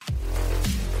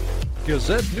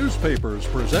Gazette Newspapers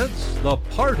presents the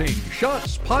Parting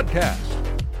Shots Podcast.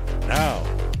 Now,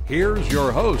 here's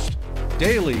your host,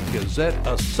 Daily Gazette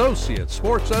Associate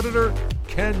Sports Editor,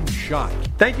 Ken Schott.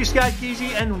 Thank you, Scott Geezy,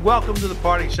 and welcome to the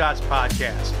Parting Shots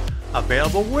Podcast.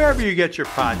 Available wherever you get your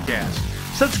podcasts.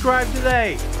 Subscribe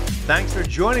today. Thanks for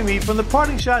joining me from the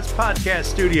Parting Shots Podcast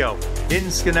studio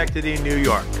in Schenectady, New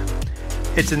York.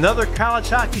 It's another college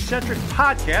hockey-centric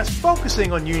podcast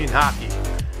focusing on Union hockey.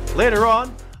 Later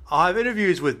on, I'll have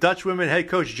interviews with Dutch women head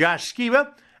coach Josh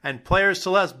Sciba and players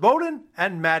Celeste Bowden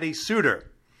and Maddie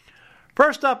Suter.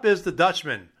 First up is the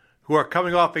Dutchmen, who are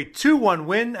coming off a 2-1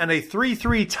 win and a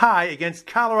 3-3 tie against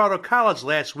Colorado College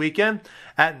last weekend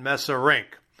at Mesa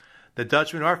Rink. The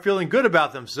Dutchmen are feeling good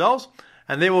about themselves,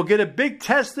 and they will get a big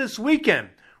test this weekend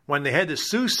when they head to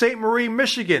Sault Ste. Marie,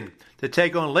 Michigan to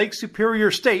take on Lake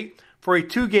Superior State for a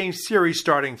 2-game series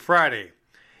starting Friday.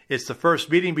 It's the first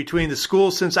meeting between the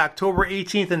schools since October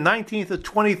 18th and 19th of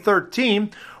 2013,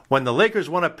 when the Lakers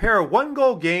won a pair of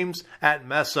one-goal games at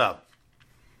Mesa.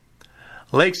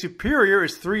 Lake Superior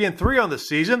is 3-3 on the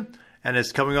season and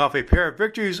is coming off a pair of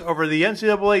victories over the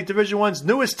NCAA Division I's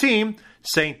newest team,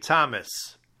 St.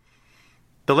 Thomas.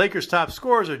 The Lakers' top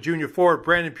scorers are junior forward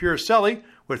Brandon Puricelli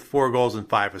with 4 goals and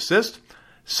 5 assists,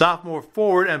 sophomore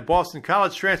forward and Boston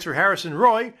College transfer Harrison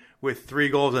Roy with 3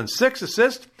 goals and 6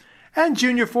 assists, and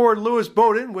junior forward Lewis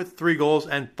Bowden with 3 goals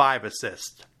and 5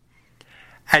 assists.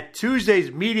 At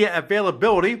Tuesday's media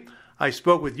availability, I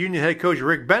spoke with Union head coach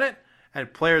Rick Bennett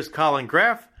and players Colin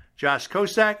Graff, Josh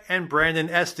Kosak, and Brandon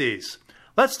Estes.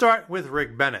 Let's start with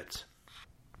Rick Bennett.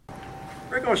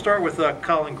 Rick, I'm going to start with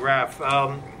Colin Graff.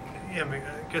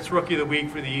 Gets Rookie of the Week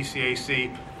for the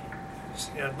ECAC.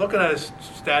 Looking at his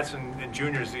stats in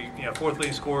juniors, the fourth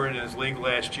leading scorer in his league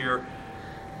last year.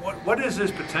 What is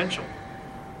his potential?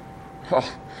 Well,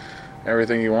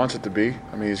 everything he wants it to be.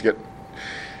 I mean, he's getting,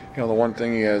 the one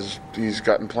thing he's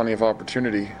gotten plenty of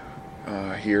opportunity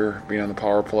here, being on the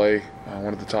power play,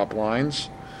 one of the top lines.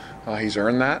 He's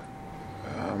earned that.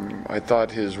 I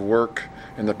thought his work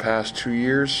in the past 2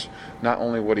 years, not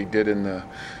only what he did in the,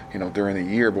 during the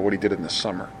year, but what he did in the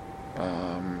summer.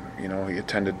 He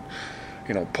attended,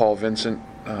 Paul Vincent,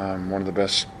 one of the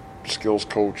best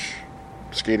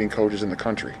skating coaches in the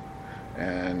country.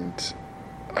 And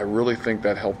I really think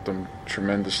that helped him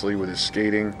tremendously with his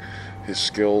skating, his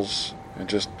skills, and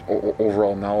just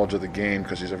overall knowledge of the game,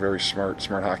 because he's a very smart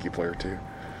hockey player too.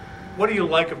 What do you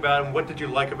like about him? What did you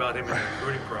like about him in the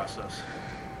recruiting process?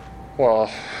 Well,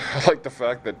 I like the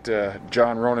fact that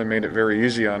John Ronan made it very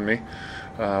easy on me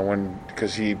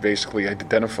because he basically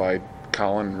identified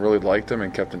Colin, really liked him,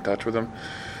 and kept in touch with him.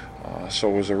 So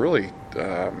it was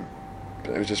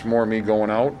it was just more me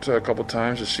going out a couple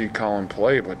times to see Colin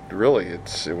play, but really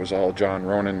it was all John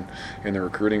Ronan in the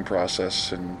recruiting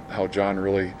process, and how John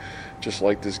really just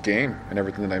liked his game and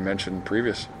everything that I mentioned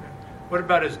previous. What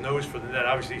about his nose for the net?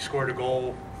 Obviously, he scored a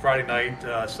goal Friday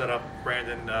night, set up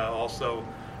Brandon also,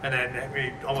 and then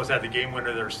he almost had the game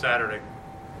winner there Saturday.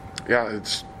 Yeah,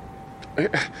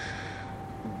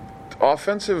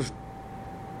 offensive,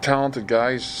 talented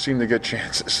guys seem to get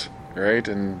chances, right?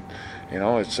 And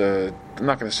it's I'm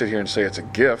not going to sit here and say it's a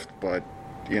gift, but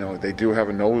they do have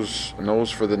a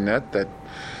nose for the net that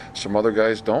some other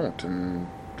guys don't. And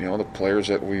the players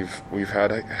that we've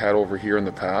had over here in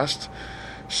the past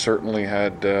certainly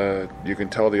had. You can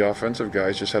tell the offensive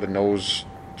guys just had a nose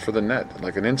for the net,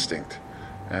 like an instinct,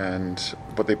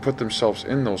 but they put themselves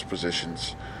in those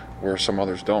positions where some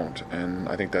others don't, and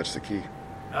I think that's the key.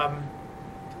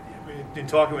 In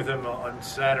talking with him on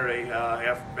Saturday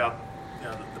about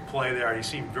the play there, he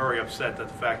seemed very upset that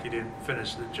the fact he didn't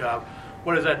finish the job.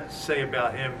 What does that say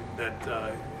about him?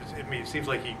 It seems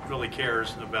like he really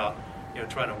cares about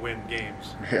trying to win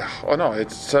games. Yeah. Oh no,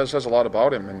 it says a lot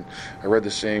about him, and I read the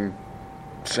same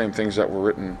things that were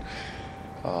written,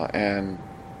 and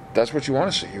that's what you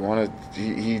want to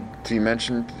see. He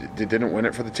mentioned they didn't win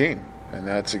it for the team, and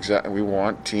that's exactly, we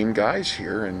want team guys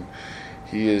here, and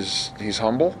he's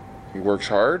humble, he works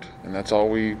hard, and that's all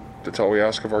we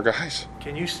ask of our guys.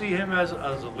 Can you see him as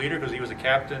a leader, because he was a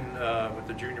captain with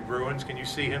the Junior Bruins? Can you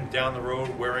see him down the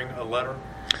road wearing a letter?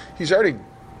 He's already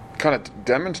kind of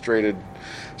demonstrated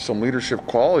some leadership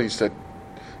qualities that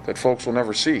folks will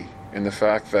never see, in the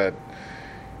fact that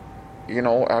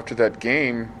after that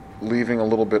game, leaving a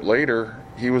little bit later,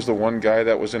 he was the one guy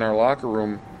that was in our locker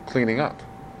room cleaning up.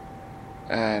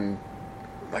 And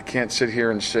I can't sit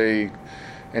here and say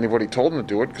anybody told him to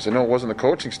do it, because I know it wasn't the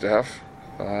coaching staff.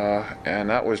 And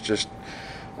that was just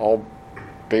all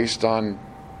based on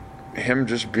him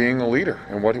just being a leader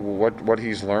and what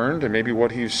he's learned, and maybe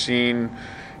what he's seen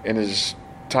in his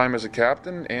time as a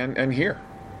captain and here.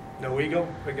 No ego?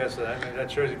 I guess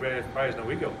that shows you probably has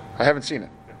no ego. I haven't seen it.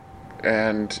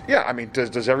 And yeah, I mean,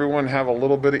 does everyone have a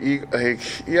little bit of ego?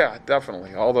 Yeah,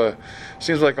 definitely.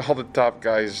 Seems like all the top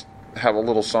guys have a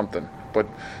little something, but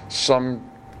some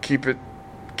keep it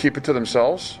to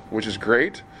themselves, which is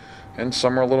great, and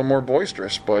some are a little more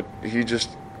boisterous. But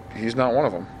he's not one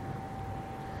of them.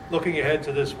 Looking ahead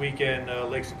to this weekend,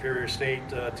 Lake Superior State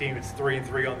team, it's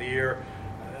 3-3 on the year.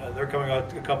 They're coming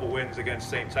out a couple wins against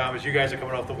St. Thomas. You guys are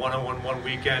coming off the 1-on-1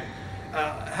 weekend.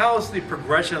 How is the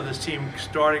progression of this team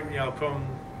starting? From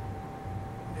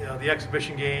the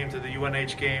exhibition game to the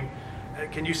UNH game.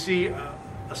 Can you see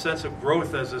a sense of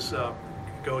growth as this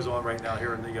goes on right now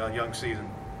here in the young season?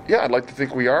 Yeah, I'd like to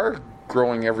think we are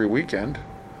growing every weekend,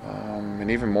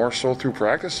 and even more so through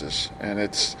practices. And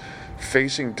it's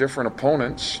facing different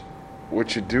opponents,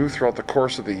 which you do throughout the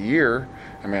course of the year.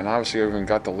 I mean, obviously, I haven't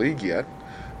got the league yet.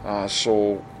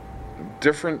 So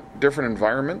different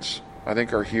environments, I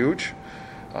think, are huge.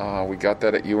 We got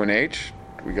that at UNH.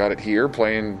 We got it here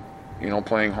playing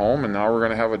home, and now we're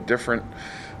going to have a different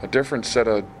set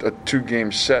of a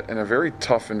 2-game set in a very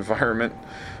tough environment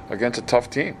against a tough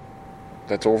team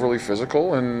that's overly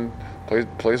physical and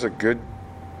plays a good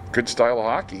style of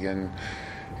hockey. And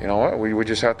you know what? We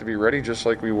just have to be ready, just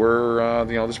like we were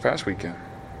this past weekend.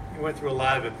 You went through a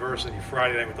lot of adversity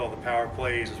Friday night with all the power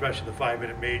plays, especially the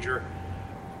 5-minute major.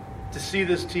 To see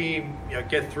this team,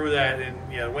 get through that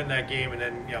and win that game, and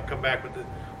then come back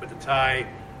with the tie,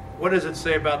 what does it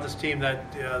say about this team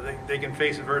that they can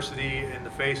face adversity in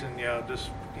the face and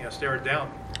just stare it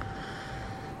down?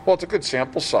 Well, it's a good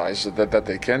sample size that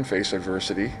they can face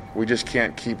adversity. We just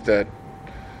can't keep that.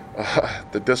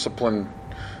 The discipline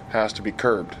has to be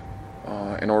curbed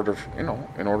in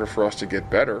order for us to get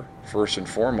better, first and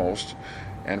foremost,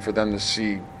 and for them to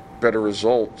see better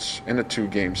results in a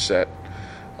 2-game set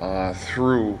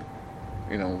through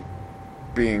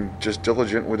being just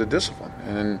diligent with the discipline.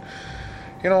 And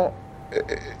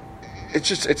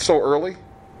it's so early,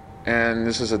 and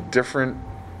this is a different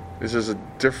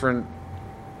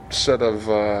set of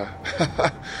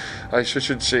I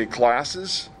should say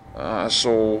classes.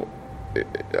 So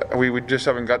we just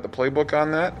haven't got the playbook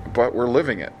on that, but we're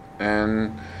living it,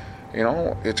 and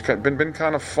it's been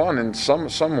kind of fun in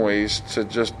some ways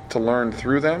to learn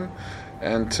through them,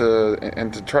 and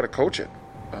to try to coach it,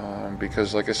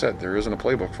 because like I said, there isn't a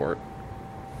playbook for it.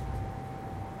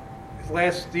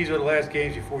 These are the last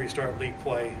games before you start league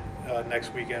play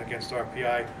next weekend against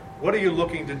RPI. What are you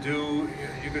looking to do?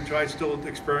 You can try still to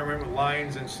experiment with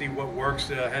lines and see what works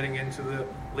heading into the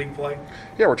league play?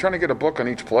 Yeah, we're trying to get a book on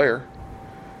each player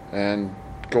and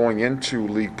going into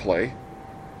league play.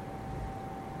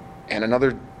 And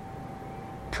another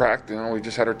practice, we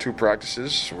just had our 2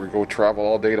 practices. So we go travel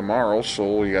all day tomorrow,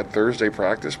 so we got Thursday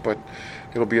practice, but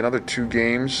it'll be another 2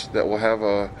 games that we'll have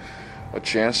a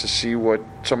chance to see what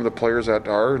some of the players that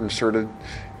are inserted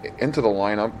into the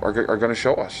lineup are going to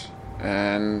show us.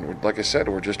 And like I said,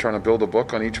 we're just trying to build a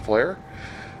book on each player,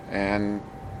 and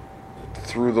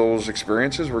through those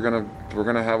experiences, we're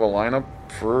gonna have a lineup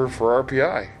for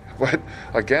RPI. But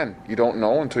again, you don't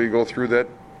know until you go through that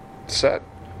set.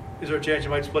 Is there a chance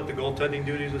you might split the goaltending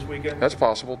duties this weekend? That's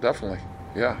possible, definitely.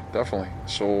 Yeah, definitely.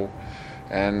 So,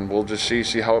 and we'll just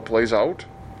see how it plays out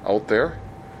there.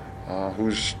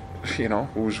 Who's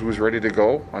ready to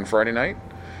go on Friday night?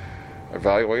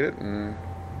 Evaluate it and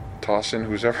toss in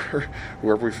whoever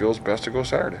we feel is best to go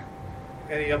Saturday.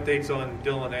 Any updates on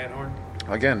Dylan Anhorn?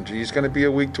 Again, he's going to be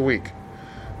a week to week,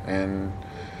 and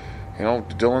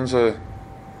Dylan's that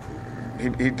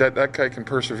guy can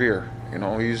persevere.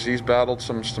 He's battled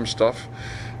some stuff,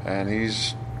 and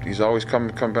he's always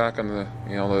come back on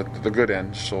the good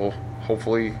end. So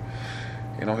hopefully,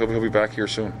 he'll be back here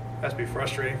soon. That's be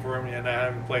frustrating for him, and I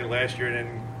haven't played last year, and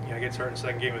then gets hurt in the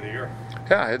second game of the year.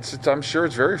 Yeah, I'm sure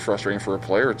it's very frustrating for a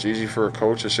player. It's easy for a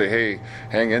coach to say, "Hey,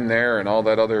 hang in there," and all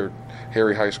that other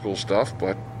hairy high school stuff.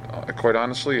 But quite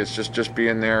honestly, it's just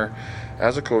being there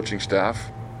as a coaching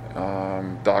staff.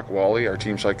 Doc Wally, our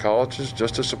team psychologist,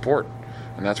 just to support,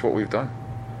 and that's what we've done.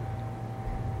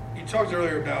 You talked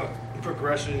earlier about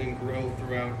progression and growth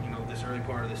throughout this early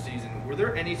part of the season. Were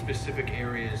there any specific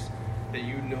areas that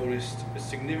you noticed a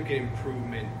significant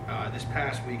improvement this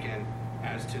past weekend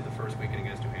as to the first weekend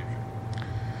against New Hampshire?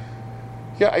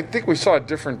 Yeah, I think we saw a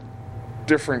different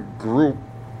group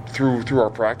through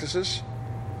our practices.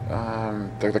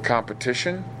 The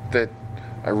competition that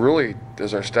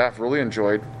as our staff really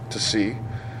enjoyed to see,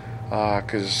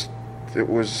 because it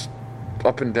was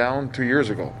up and down 2 years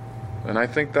ago, and I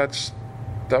think that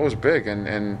was big.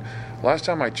 And last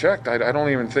time I checked, I don't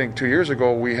even think 2 years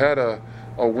ago we had a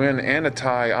win and a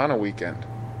tie on a weekend.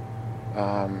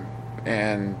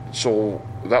 And so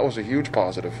that was a huge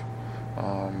positive.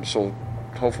 So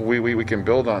hopefully we can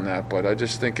build on that. But I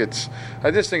just think it's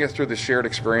through the shared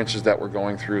experiences that we're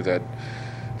going through that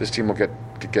this team will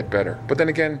get better. But then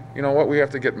again, you know what? We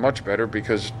have to get much better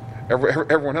because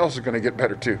everyone else is going to get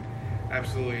better too.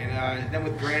 Absolutely. And then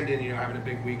with Brandon, having a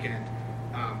big weekend,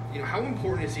 how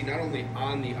important is he not only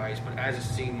on the ice, but as a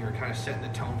senior, kind of setting the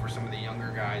tone for some of the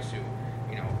younger guys who,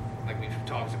 like we've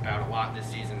talked about a lot this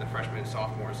season, the freshmen and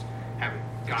sophomores haven't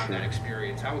gotten that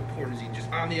experience. How important is he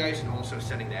just on the ice and also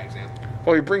setting the example?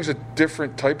 Well, he brings a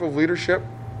different type of leadership,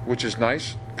 which is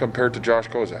nice compared to Josh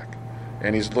Kozak.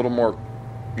 And he's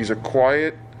a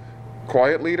quiet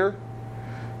leader,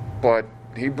 but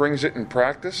he brings it in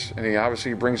practice, and he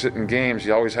obviously brings it in games.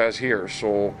 He always has here.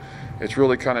 So it's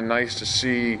really kind of nice to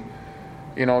see,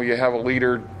 you have a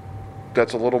leader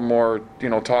that's a little more,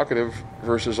 talkative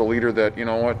versus a leader that,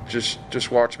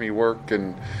 just watch me work.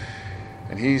 And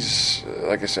he's,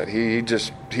 like I said, he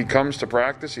comes to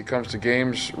practice, he comes to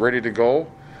games ready to go.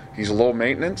 He's low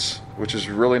maintenance, which is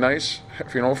really nice,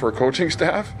 for a coaching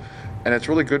staff. And it's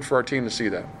really good for our team to see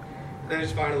that. And then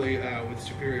just finally, with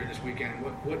Superior this weekend,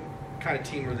 what kind of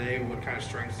team are they? What kind of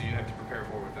strengths do you have to prepare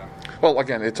for with them? Well,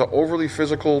 again, it's an overly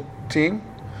physical team.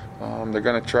 They're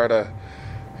going to try to,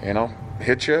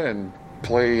 hit you and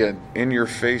play an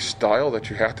in-your-face style that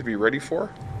you have to be ready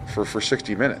for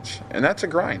 60 minutes. And that's a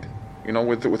grind,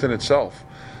 within itself.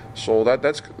 So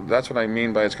that's what I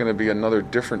mean by it's going to be another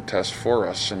different test for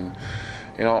us. And,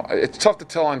 it's tough to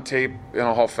tell on tape,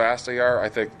 how fast they are. I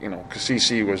think,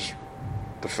 Cassisi was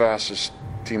the fastest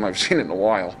team I've seen in a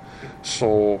while.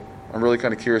 So I'm really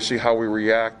kind of curious to see how we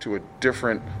react to a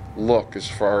different look as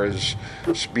far as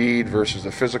speed versus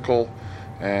the physical,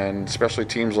 and especially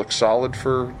teams look solid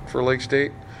for Lake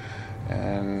State.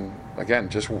 And again,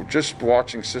 just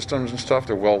watching systems and stuff,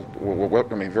 they're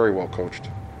very well coached.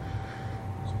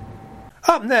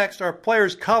 Up next are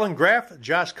players Colin Graff,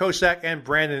 Josh Kozak, and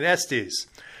Brandon Estes.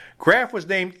 Graff was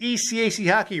named ECAC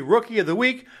Hockey Rookie of the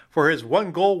Week for his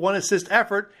 1-goal, 1-assist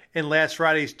effort in last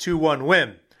Friday's 2-1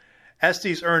 win.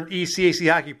 Estes earned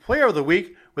ECAC Hockey Player of the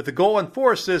Week with a goal and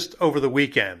 4 assists over the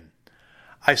weekend.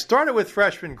 I started with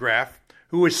freshman Graff,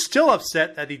 who was still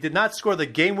upset that he did not score the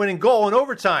game-winning goal in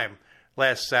overtime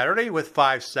last Saturday with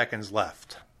 5 seconds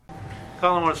left.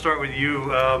 Colin, I want to start with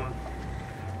you.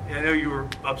 I know you were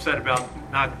upset about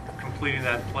not completing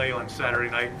that play on Saturday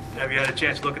night. Have you had a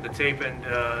chance to look at the tape, and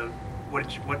what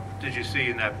did you see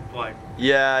in that play?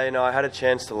 Yeah, I had a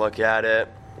chance to look at it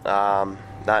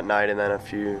that night and then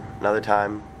another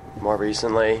time more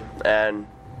recently. And,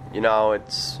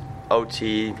 it's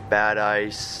OT, bad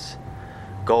ice,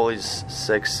 goalie's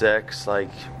 6'6",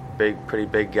 pretty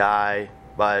big guy,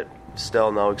 but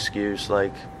still no excuse.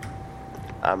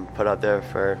 I'm put out there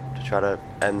to try to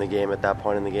end the game at that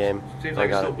point in the game. Seems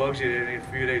like it still bugs you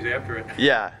a few days after it.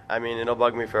 Yeah, it'll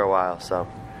bug me for a while. So.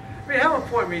 How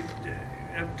important?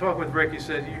 I'm talking with Rick. He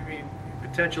said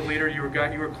potential leader. You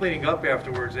were cleaning up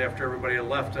afterwards after everybody had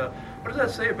left. What does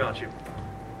that say about you?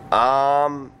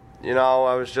 I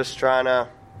was just trying to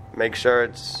make sure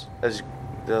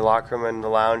the locker room and the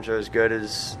lounge are as good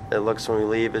as it looks when we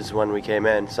leave as when we came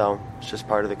in. So it's just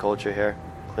part of the culture here,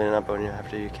 cleaning up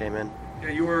after you came in. Yeah,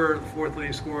 you were the 4th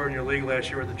leading scorer in your league last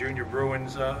year with the Junior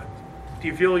Bruins. Do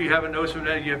you feel you haven't noticed from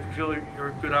that? Do you feel you're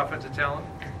a good offensive talent?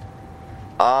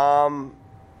 I'm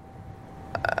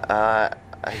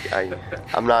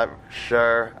not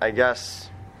sure. I guess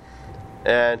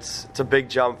it's a big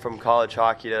jump from college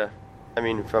hockey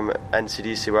from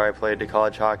NCDC where I played to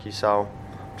college hockey. So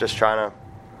just trying to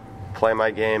play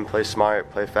my game, play smart,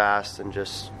 play fast, and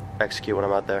just execute when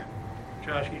I'm out there.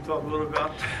 Josh, can you talk a little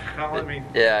about Colin?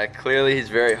 Yeah, clearly he's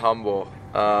very humble.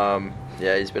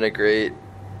 He's been a great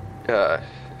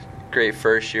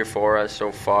first year for us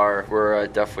so far. We're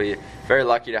definitely very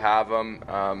lucky to have him.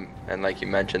 And like you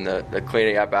mentioned, the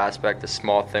cleaning up aspect, the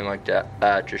small thing like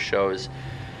that just shows,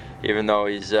 even though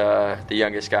he's the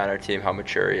youngest guy on our team, how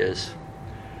mature he is.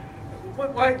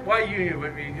 Why you?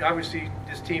 Obviously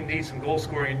this team needs some goal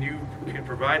scoring, and you can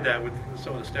provide that with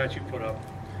some of the stats you put up.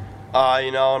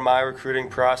 In my recruiting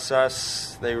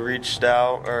process, they reached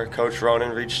out, or Coach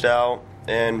Ronan reached out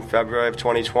in February of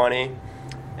 2020.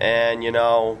 And,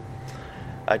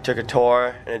 I took a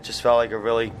tour, and it just felt like a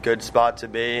really good spot to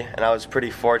be. And I was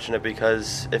pretty fortunate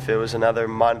because if it was another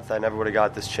month, I never would have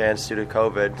got this chance due to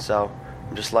COVID. So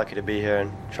I'm just lucky to be here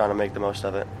and trying to make the most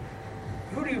of it.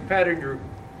 Who do you pattern your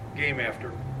game after?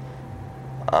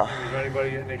 Is there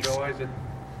anybody NHL-wise that...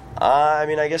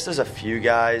 I guess there's a few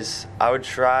guys. I would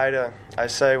try to,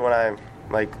 when I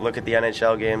look at the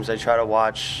NHL games, I try to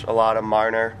watch a lot of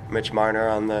Mitch Marner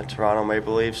on the Toronto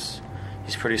Maple Leafs.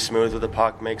 he's pretty smooth with the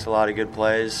puck, makes a lot of good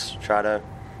plays. Try to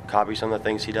copy some of the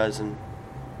things he does and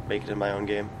make it in my own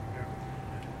game.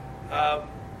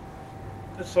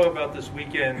 Let's talk about this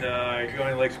weekend. You're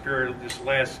going to Lake Superior this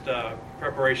last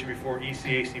preparation before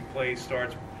ECAC play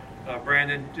starts.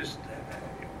 Brandon, just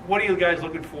what are you guys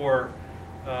looking for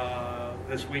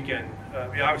this weekend?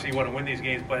 Obviously, you want to win these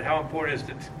games, but how important is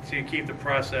it to keep the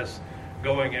process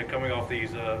going and coming off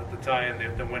these the tie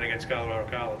and the win against Colorado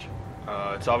College?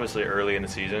 It's obviously early in the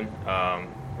season.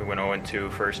 We went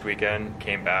 0-2 first weekend,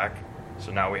 came back,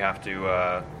 so now we have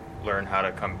to learn how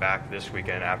to come back this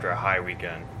weekend after a high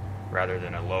weekend rather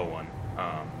than a low one,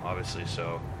 obviously.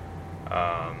 So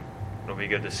it'll be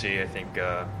good to see. I think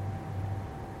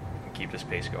keep this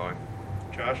pace going.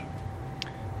 Josh?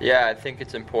 Yeah, I think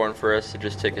it's important for us to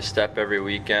just take a step every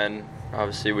weekend.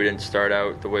 Obviously, we didn't start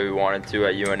out the way we wanted to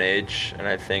at UNH, and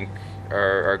I think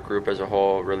our group as a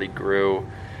whole really grew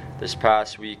this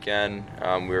past weekend.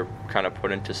 We were kind of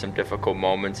put into some difficult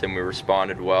moments, and we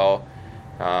responded well.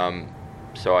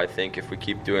 So I think if we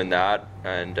keep doing that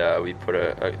and we put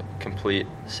a complete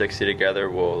 60 together,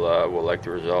 we'll like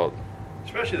the result.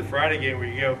 Especially the Friday game where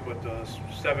you get with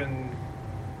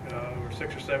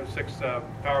six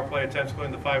power play attempts,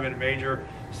 including the 5-minute major,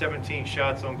 17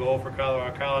 shots on goal for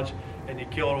Colorado College, and you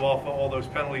kill it off all those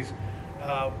penalties.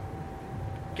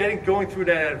 Going through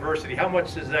that adversity, how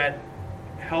much does that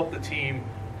help the team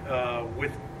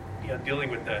with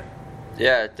dealing with that?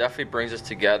 Yeah, it definitely brings us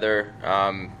together.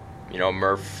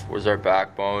 Murph was our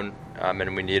backbone,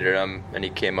 and we needed him, and he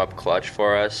came up clutch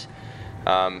for us.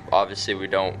 Obviously, we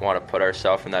don't want to put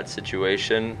ourselves in that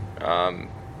situation.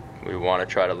 We want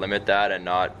to try to limit that and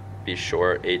not be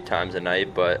short 8 times a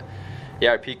night. But, yeah,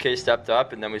 our PK stepped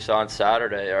up, and then we saw on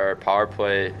Saturday our power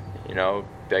play, I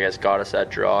guess got us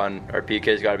that draw, and our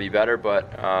PK's got to be better.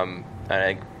 But I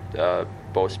think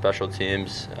both special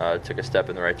teams took a step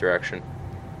in the right direction.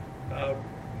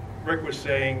 Rick was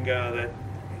saying that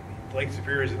Lake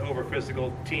Superior is an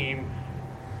over-physical team.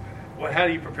 How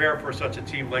do you prepare for such a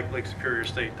team like Lake Superior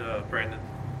State, Brandon?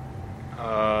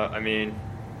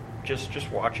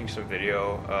 Just watching some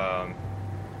video.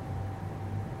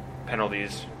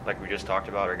 Penalties, like we just talked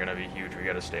about, are going to be huge. We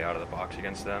got to stay out of the box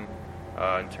against them.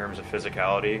 In terms of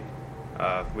physicality,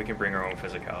 we can bring our own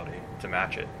physicality to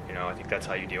match it. I think that's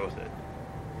how you deal with it.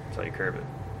 That's how you curb it.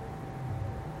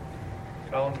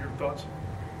 Colin, your thoughts?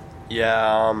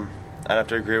 Yeah, I'd have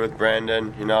to agree with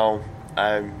Brandon.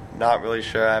 I'm not really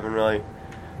sure. I haven't really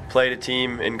played a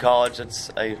team in college that's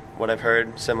what I've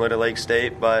heard similar to Lake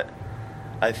State, but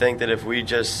I think that if we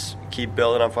just keep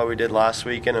building off what we did last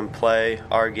weekend and play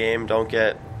our game, don't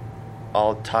get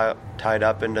all tied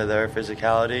up into their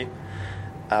physicality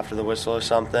after the whistle or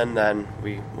something, then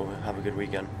we will have a good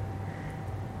weekend.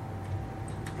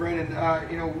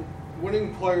 Brandon,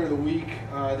 winning Player of the Week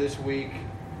this week.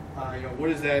 What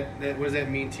does that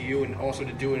mean to you, and also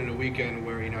to do it in a weekend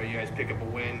where you guys pick up a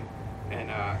win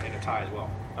and a tie as well?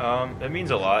 It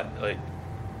means a lot.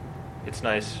 It's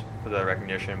nice for the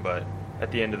recognition, but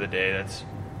at the end of the day, that's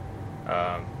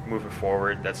moving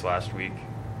forward. That's last week.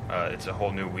 It's a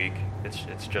whole new week.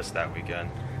 It's just that weekend.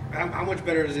 How much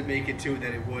better does it make it too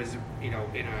that it was in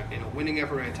a winning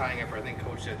effort and a tying effort? I think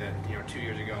Coach said that 2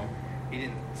 years ago he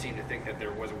didn't seem to think that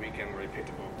there was a weekend where he picked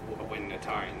up a win and a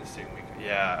tie in the same weekend.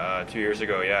 Yeah, 2 years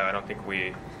ago, I don't think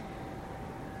we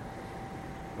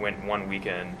went one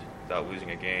weekend without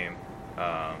losing a game.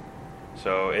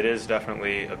 So it is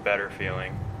definitely a better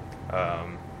feeling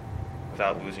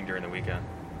without losing during the weekend.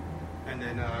 And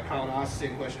then, Colin, I'll ask the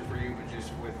same question for you, but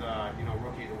just with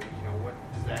Rookie of the Week, what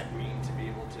does that mean to be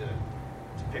able to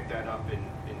pick that up and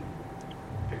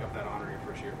pick up that honor your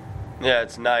first year? Yeah,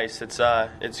 it's nice.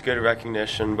 It's good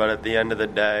recognition, but at the end of the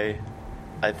day,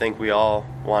 I think we all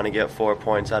want to get 4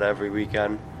 points out of every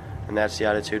weekend, and that's the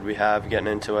attitude we have getting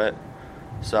into it.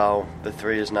 So the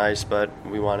 3 is nice, but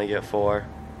we want to get 4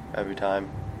 every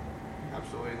time.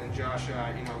 Absolutely. And then Josh,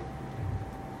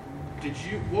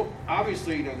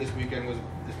 obviously,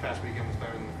 this past weekend was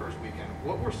better than the first weekend.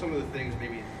 What were some of the things,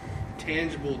 maybe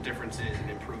tangible differences and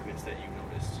improvements that you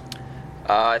noticed?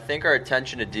 I think our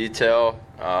attention to detail,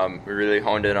 we really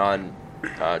honed in on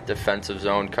defensive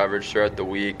zone coverage throughout the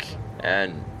week,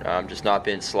 and just not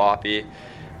being sloppy,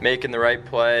 making the right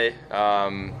play,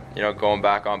 going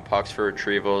back on pucks for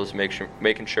retrievals,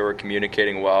 making sure we're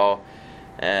communicating well,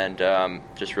 and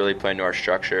just really playing to our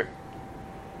structure.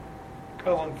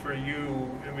 Colin, for you,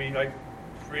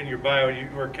 reading your bio, you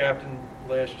were captain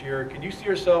last year. Can you see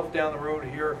yourself down the road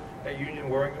here at Union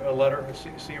wearing a letter at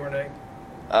CRNA?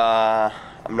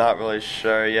 I'm not really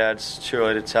sure yet. It's too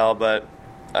early to tell, but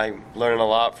I'm learning a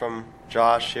lot from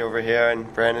Josh over here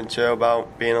and Brandon too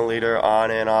about being a leader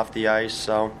on and off the ice.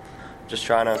 So just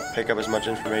trying to pick up as much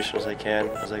information as I can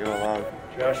as I go along.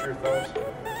 Josh, your thoughts?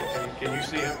 Can you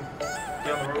see him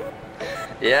down the road?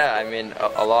 Yeah, I mean,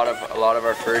 a lot of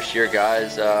our first year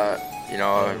guys,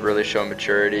 really show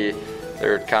maturity.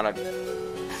 They're kind of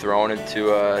thrown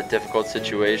into a difficult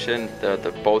situation.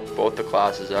 Both the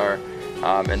classes are,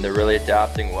 and they're really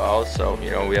adapting well. So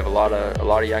we have a lot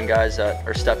of young guys that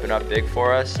are stepping up big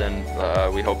for us, and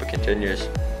we hope it continues.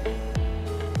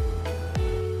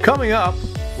 Coming up,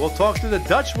 we'll talk to the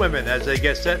Dutch women as they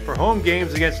get set for home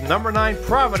games against number 9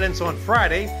 Providence on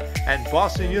Friday and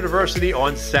Boston University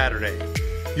on Saturday.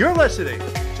 You're listening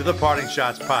to the Parting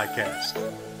Shots Podcast.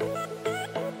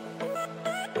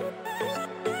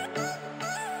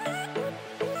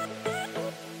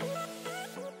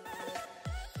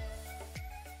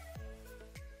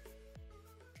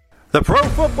 The pro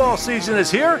football season is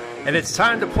here, and it's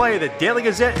time to play the Daily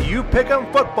Gazette You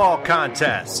Pick'em Football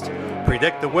Contest.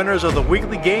 Predict the winners of the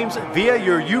weekly games via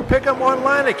your You Pick'em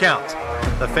online account.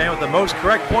 The fan with the most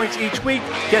correct points each week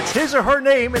gets his or her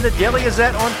name in the Daily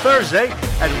Gazette on Thursday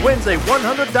and wins a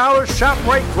 $100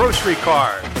 ShopRite grocery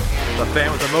card. The fan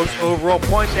with the most overall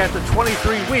points after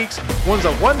 23 weeks wins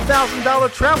a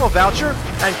 $1,000 travel voucher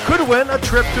and could win a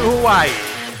trip to Hawaii.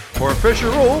 For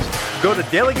official rules, go to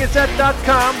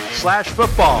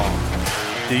dailygazette.com/football.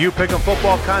 The You Pick'em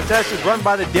Football Contest is run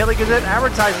by the Daily Gazette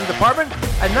Advertising Department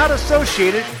and not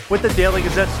associated with the Daily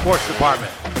Gazette Sports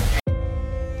Department.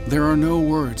 There are no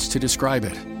words to describe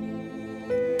it.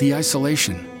 The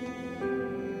isolation,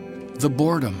 the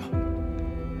boredom,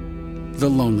 the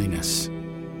loneliness.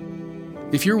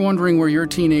 If you're wondering where your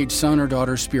teenage son or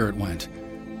daughter's spirit went,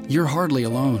 you're hardly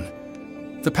alone.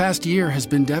 The past year has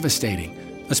been devastating,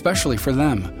 especially for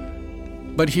them.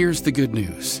 But here's the good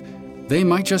news. They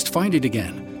might just find it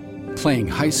again, playing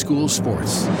high school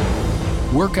sports.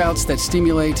 Workouts that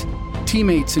stimulate,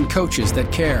 teammates and coaches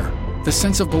that care. The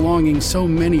sense of belonging so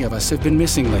many of us have been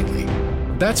missing lately.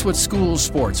 That's what school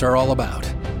sports are all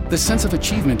about. The sense of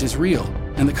achievement is real,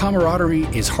 and the camaraderie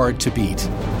is hard to beat.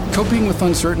 Coping with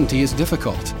uncertainty is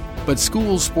difficult, but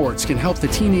school sports can help the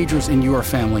teenagers in your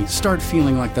family start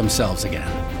feeling like themselves again.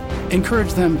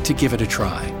 Encourage them to give it a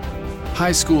try.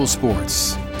 High school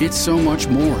sports. It's so much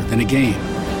more than a game.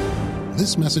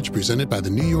 This message presented by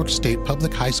the New York State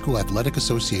Public High School Athletic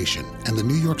Association and the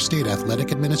New York State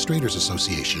Athletic Administrators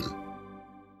Association.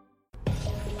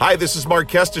 Hi, this is Mark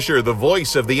Kestisher, the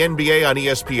voice of the NBA on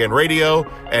ESPN Radio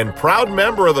and proud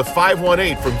member of the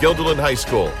 518 from Guilderland High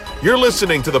School. You're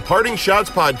listening to the Parting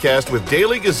Shots Podcast with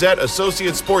Daily Gazette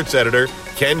Associate Sports Editor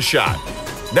Ken Schott.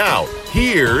 Now,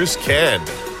 here's Ken.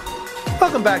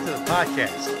 Welcome back to the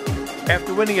podcast.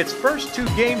 After winning its first 2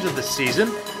 games of the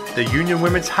season, the Union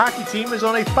women's hockey team is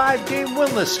on a 5-game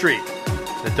winless streak.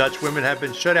 The Dutch women have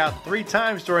been shut out 3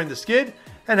 times during the skid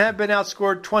and have been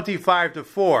outscored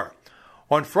 25-4.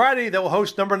 On Friday, they will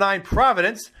host number 9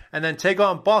 Providence and then take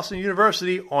on Boston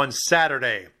University on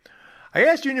Saturday. I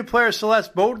asked Union players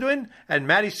Celeste Baldwin and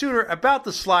Maddie Suter about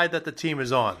the slide that the team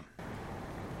is on.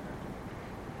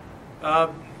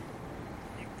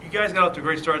 You guys got off to a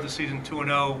great start this season,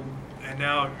 2-0, and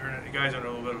now you guys are in a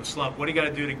little bit of a slump. What do you got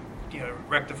to do to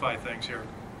rectify things here?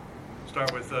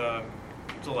 Start with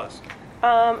Celeste.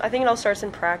 I think it all starts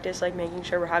in practice, like making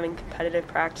sure we're having competitive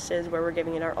practices where we're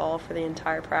giving it our all for the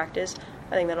entire practice.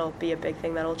 I think that'll be a big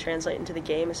thing that'll translate into the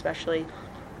game, especially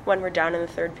when we're down in the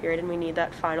third period and we need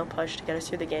that final push to get us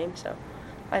through the game. So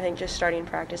I think just starting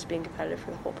practice, being competitive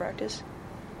for the whole practice.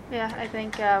 Yeah, I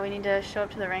think we need to show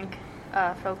up to the rink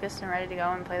focused and ready to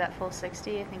go and play that full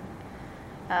 60. I think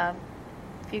a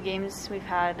few games we've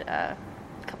had a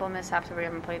couple of mishaps where we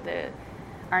haven't played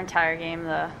our entire game,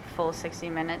 the full 60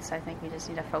 minutes. I think we just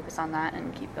need to focus on that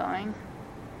and keep going.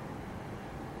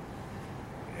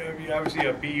 You obviously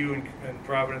have BU and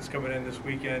Providence coming in this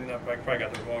weekend. I probably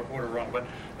got the order wrong, but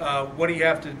what do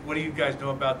you guys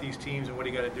know about these teams, and what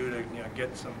do you got to do to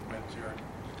get some wins here?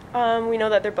 We know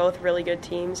that they're both really good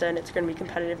teams, and it's going to be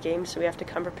competitive games, so we have to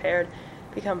come prepared,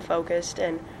 become focused,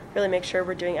 and really make sure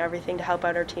we're doing everything to help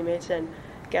out our teammates and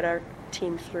get our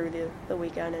team through the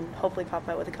weekend and hopefully pop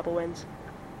out with a couple wins.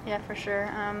 Yeah, for sure.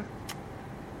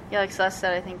 Like Celeste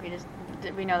said, I think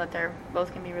we know that they're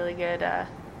both can be really good,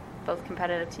 both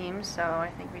competitive teams. So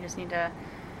I think we just need to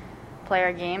play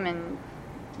our game, and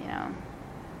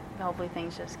hopefully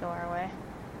things just go our way.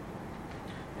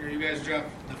 You guys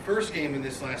dropped the first game in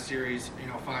this last series,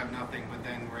 5-0, but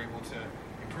then were able to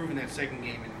improve in that second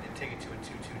game and take it to a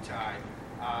 2-2 tie.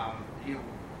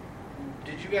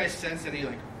 Did you guys sense any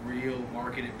real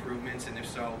market improvements, and if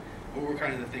so, what were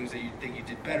kind of the things that you think you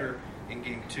did better in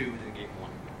game 2 than game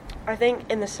 1? I think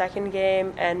in the second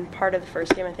game and part of the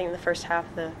first game, I think in the first half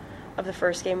of the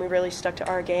first game, we really stuck to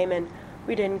our game and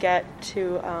we didn't get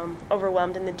too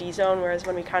overwhelmed in the D zone, whereas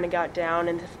when we kind of got down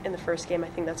in the first game, I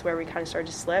think that's where we kind of started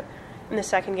to slip. In the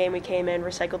second game, we came in,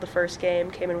 recycled the first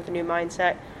game, came in with a new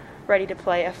mindset, ready to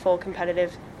play a full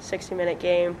competitive 60-minute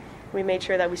game. We made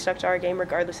sure that we stuck to our game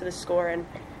regardless of the score, and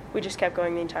we just kept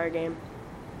going the entire game.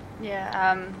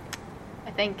 Yeah,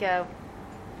 I think,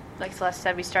 like Celeste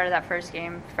said, we started that first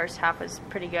game. First half was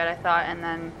pretty good, I thought, and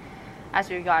then as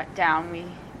we got down, we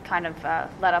kind of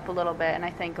let up a little bit, and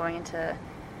I think going into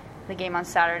the game on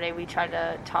Saturday, we tried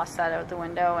to toss that out the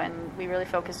window, and we really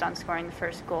focused on scoring the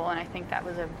first goal, and I think that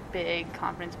was a big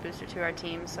confidence booster to our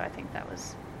team, so I think that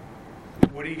was...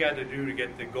 What do you got to do to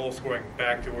get the goal scoring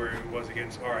back to where it was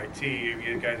against RIT?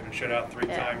 You guys have been shut out 3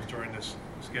 times during this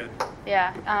skid.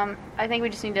 Yeah, I think we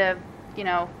just need to,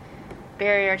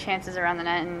 bury our chances around the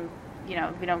net, and,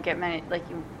 we don't get many,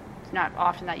 it's not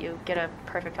often that you get a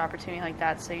perfect opportunity like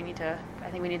that, so I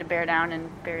think we need to bear down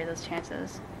and bury those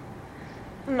chances.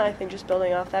 And I think just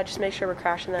building off that, just make sure we're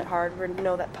crashing that hard. We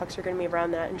know that pucks are going to be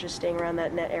around that and just staying around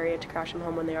that net area to crash them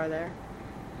home when they are there.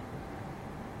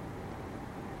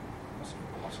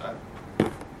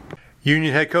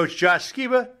 Union head coach Josh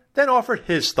Skiba then offered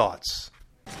his thoughts.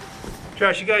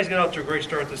 Josh, you guys got off to a great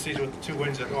start this season with the 2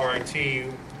 wins at RIT.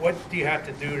 What do you have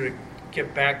to do to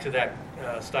get back to that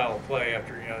style of play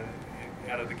after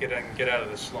get out of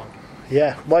this slump?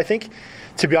 Yeah, well, I think,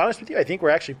 to be honest with you, I think we're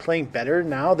actually playing better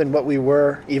now than what we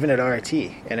were even at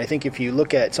RIT. And I think if you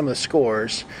look at some of the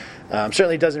scores,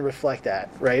 certainly doesn't reflect that,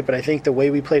 right? But I think the way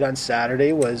we played on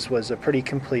Saturday was a pretty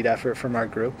complete effort from our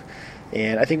group.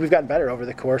 And I think we've gotten better over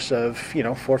the course of,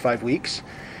 4 or 5 weeks.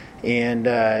 And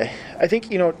I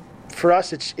think, for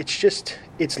us,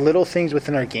 it's little things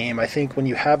within our game. I think when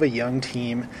you have a young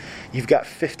team, you've got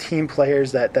 15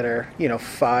 players that are,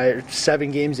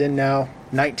 7 games in now,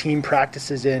 19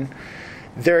 practices in.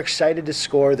 They're excited to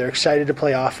score. They're excited to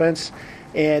play offense.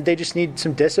 And they just need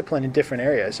some discipline in different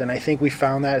areas. And I think we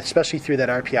found that, especially through that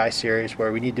RPI series,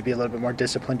 where we need to be a little bit more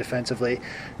disciplined defensively,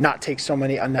 not take so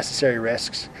many unnecessary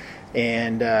risks.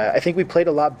 And I think we played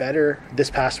a lot better this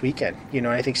past weekend.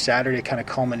 I think Saturday kind of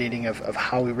culminating of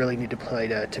how we really need to play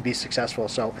to be successful.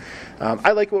 So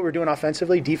I like what we're doing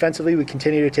offensively. Defensively, we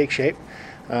continue to take shape.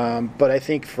 But I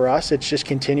think for us, it's just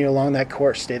continue along that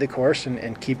course, stay the course,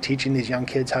 and keep teaching these young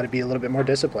kids how to be a little bit more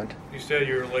disciplined. You said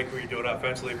you like what you're doing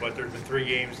offensively, but there's been 3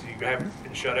 games you haven't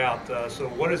been shut out. So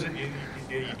what is it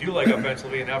you do like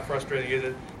offensively, and how frustrating is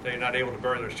it that you're not able to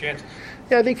bury those chances?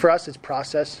 Yeah, I think for us it's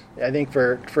process. I think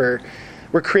for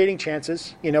we're creating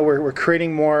chances. We're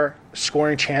creating more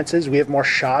scoring chances. We have more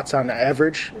shots on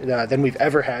average than we've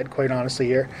ever had, quite honestly,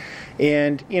 here.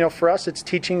 And, for us, it's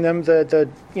teaching them the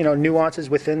nuances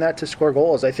within that to score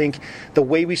goals. I think the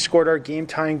way we scored our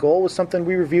game-tying goal was something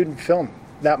we reviewed in film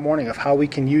that morning, of how we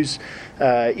can use,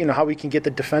 how we can get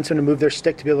the defenseman to move their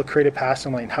stick to be able to create a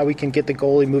passing lane, how we can get the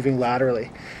goalie moving laterally.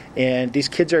 And these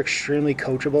kids are extremely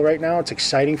coachable right now. It's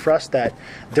exciting for us that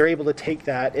they're able to take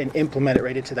that and implement it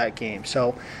right into that game.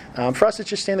 So for us, it's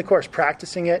just staying the course,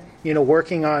 practicing it,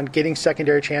 working on getting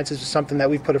secondary chances is something that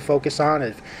we've put a focus on,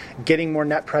 of getting more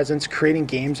net presence, creating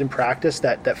games in practice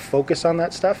that focus on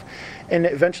that stuff. And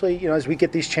eventually, as we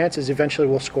get these chances, eventually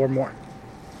we'll score more.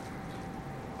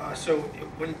 So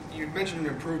when you mentioned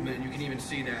an improvement, you can even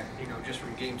see that, just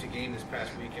from game to game this past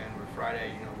weekend, where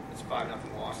Friday, it's 5-0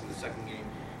 loss in the second game,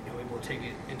 able to take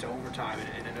it into overtime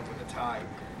and end up with a tie.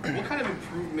 What kind of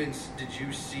improvements did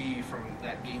you see from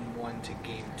that game 1 to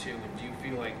game 2? And do you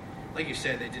feel like you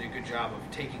said, they did a good job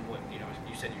of taking what,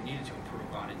 you said you needed to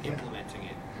improve on and implementing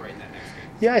it right in that next game?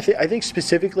 Yeah, I think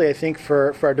specifically,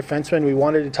 for our defensemen, we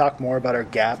wanted to talk more about our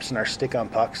gaps and our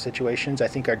stick-on-puck situations. I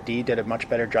think our D did a much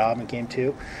better job in Game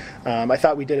 2. I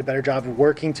thought we did a better job of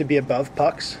working to be above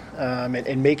pucks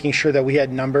and making sure that we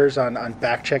had numbers on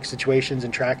back-check situations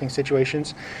and tracking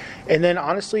situations. And then,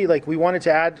 honestly, we wanted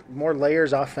to add more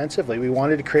layers offensively. We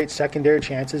wanted to create secondary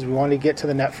chances. We wanted to get to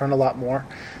the net front a lot more.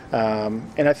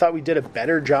 And I thought we did a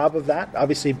better job of that.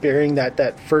 Obviously, bearing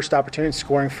that first opportunity,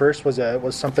 scoring first, was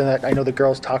something that I know the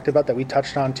girls talked about, that we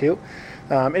touched on too.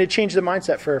 And it changed the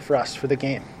mindset for us for the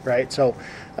game, right? So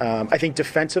I think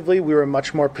defensively we were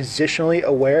much more positionally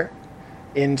aware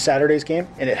in Saturday's game,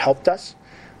 and it helped us.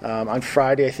 On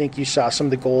Friday, I think you saw some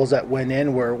of the goals that went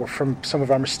in were from some of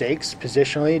our mistakes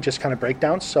positionally, just kind of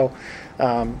breakdowns. So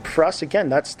for us, again,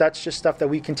 that's just stuff that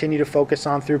we continue to focus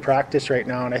on through practice right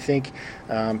now. And I think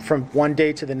from one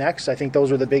day to the next, I think those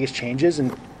were the biggest changes.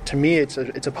 And to me, it's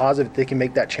a positive that they can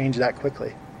make that change that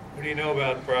quickly. What do you know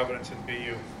about Providence and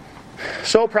BU?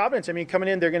 So Providence, I mean, coming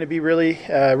in, they're going to be really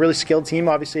skilled team.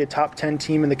 Obviously, a top 10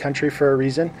 team in the country for a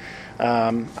reason.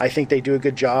 I think they do a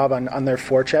good job on their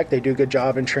forecheck. They do a good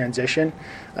job in transition.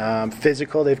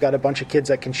 Physical, they've got a bunch of kids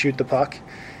that can shoot the puck.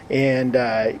 And,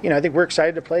 I think we're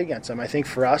excited to play against them. I think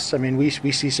for us, I mean, we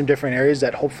see some different areas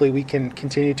that hopefully we can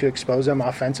continue to expose them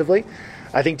offensively.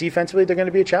 I think defensively they're going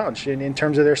to be a challenge in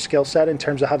terms of their skill set, in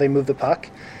terms of how they move the puck,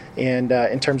 and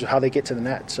in terms of how they get to the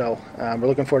net. So we're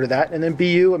looking forward to that. And then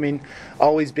BU, I mean,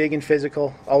 always big and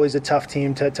physical, always a tough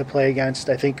team to play against.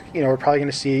 I think, we're probably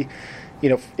going to see,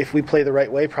 if we play the right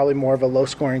way, probably more of a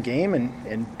low-scoring game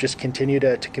and just continue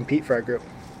to compete for our group.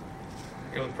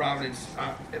 With Providence,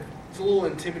 it's a little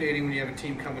intimidating when you have a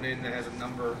team coming in that has a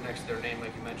number next to their name,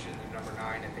 like you mentioned, the number 9,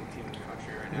 I think, team in the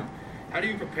country right now. How do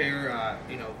you prepare,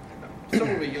 some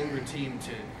of a younger team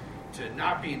to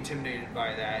not be intimidated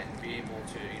by that and be able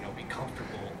to, be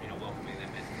comfortable, welcoming them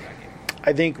into that game?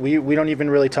 I think we don't even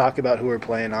really talk about who we're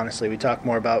playing, honestly. We talk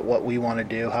more about what we want to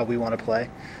do, how we want to play,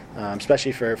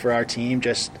 especially for our team,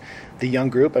 just the young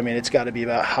group. I mean, it's got to be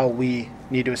about how we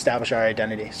need to establish our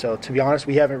identity. So to be honest,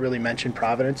 we haven't really mentioned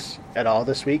Providence at all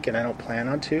this week, and I don't plan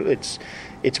on to.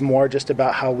 It's more just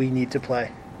about how we need to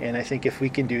play. And I think if we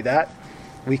can do that,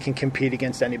 we can compete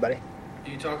against anybody.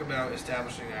 You talk about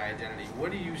establishing an identity.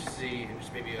 What do you see, and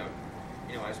just maybe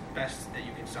as best that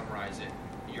you can summarize it,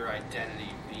 your identity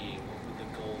being? What would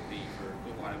the goal be for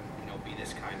we want to be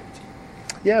this kind of team?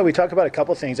 Yeah, we talk about a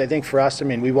couple things. I think for us, I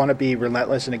mean, we want to be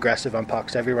relentless and aggressive on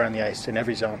pucks everywhere on the ice, in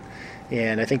every zone.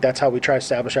 And I think that's how we try to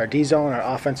establish our D zone, our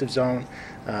offensive zone.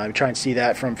 We try and see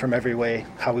that from every way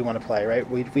how we want to play, right?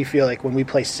 We feel like when we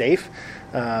play safe,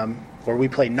 or we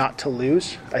play not to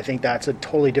lose, I think that's a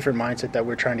totally different mindset that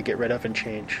we're trying to get rid of and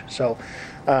change. So,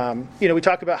 we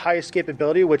talk about high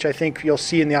escapability, which I think you'll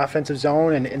see in the offensive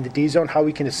zone and in the D zone, how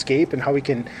we can escape and how we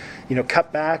can,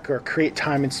 cut back or create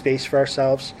time and space for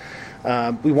ourselves.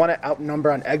 We want to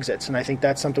outnumber on exits, and I think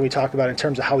that's something we talk about in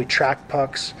terms of how we track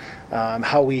pucks,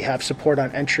 how we have support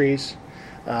on entries.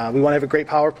 We want to have a great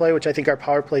power play, which I think our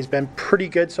power play has been pretty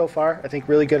good so far. I think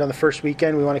really good on the first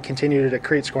weekend. We want to continue to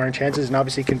create scoring chances and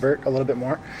obviously convert a little bit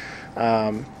more.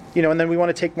 And then we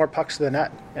want to take more pucks to the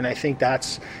net. And I think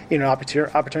that's, an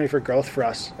opportunity for growth for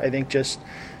us. I think just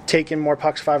taking more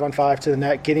pucks 5-on-5 to the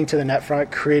net, getting to the net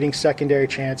front, creating secondary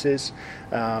chances.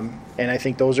 And I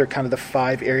think those are kind of the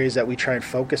 5 areas that we try and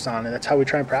focus on. And that's how we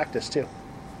try and practice too.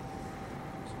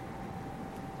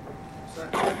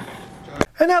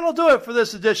 And that'll do it for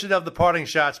this edition of the Parting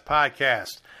Shots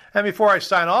podcast. And before I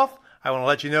sign off, I want to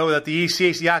let you know that the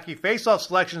ECAC Hockey Faceoff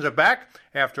selections are back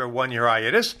after a 1-year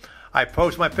hiatus. I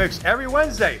post my picks every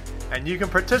Wednesday, and you can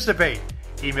participate.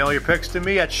 Email your picks to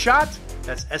me at SCHOTT,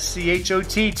 that's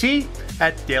SCHOTT,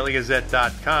 at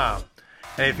dailygazette.com.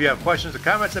 And if you have questions or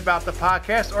comments about the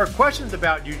podcast or questions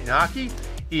about Union Hockey,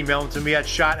 email them to me at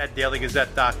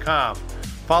SCHOTT@dailygazette.com.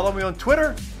 Follow me on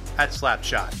Twitter at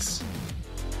SlapShots.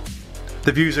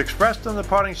 The views expressed on the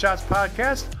Parting Shots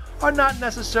podcast are not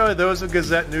necessarily those of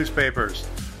Gazette newspapers.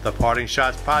 The Parting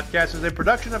Shots podcast is a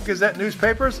production of Gazette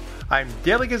newspapers. I'm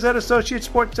Daily Gazette Associate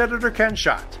Sports Editor Ken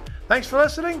Schott. Thanks for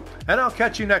listening, and I'll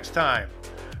catch you next time.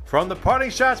 From the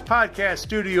Parting Shots podcast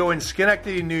studio in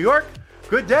Schenectady, New York,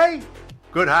 good day,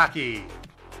 good hockey.